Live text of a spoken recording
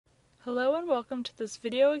Hello and welcome to this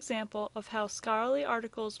video example of how scholarly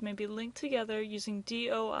articles may be linked together using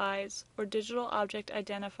DOIs, or digital object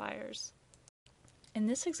identifiers. In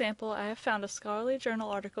this example, I have found a scholarly journal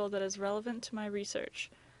article that is relevant to my research.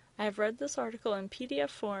 I have read this article in PDF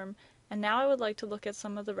form, and now I would like to look at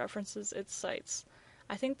some of the references it cites.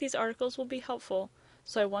 I think these articles will be helpful,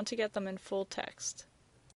 so I want to get them in full text.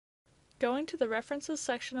 Going to the references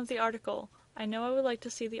section of the article, I know I would like to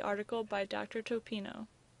see the article by Dr. Topino.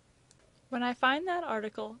 When I find that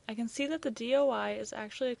article, I can see that the DOI is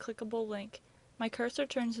actually a clickable link. My cursor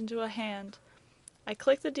turns into a hand. I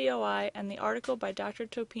click the DOI and the article by Dr.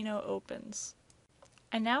 Topino opens.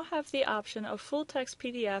 I now have the option of full-text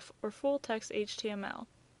PDF or full-text HTML.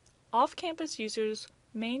 Off-campus users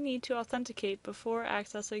may need to authenticate before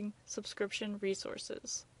accessing subscription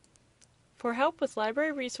resources. For help with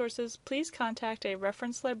library resources, please contact a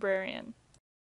reference librarian.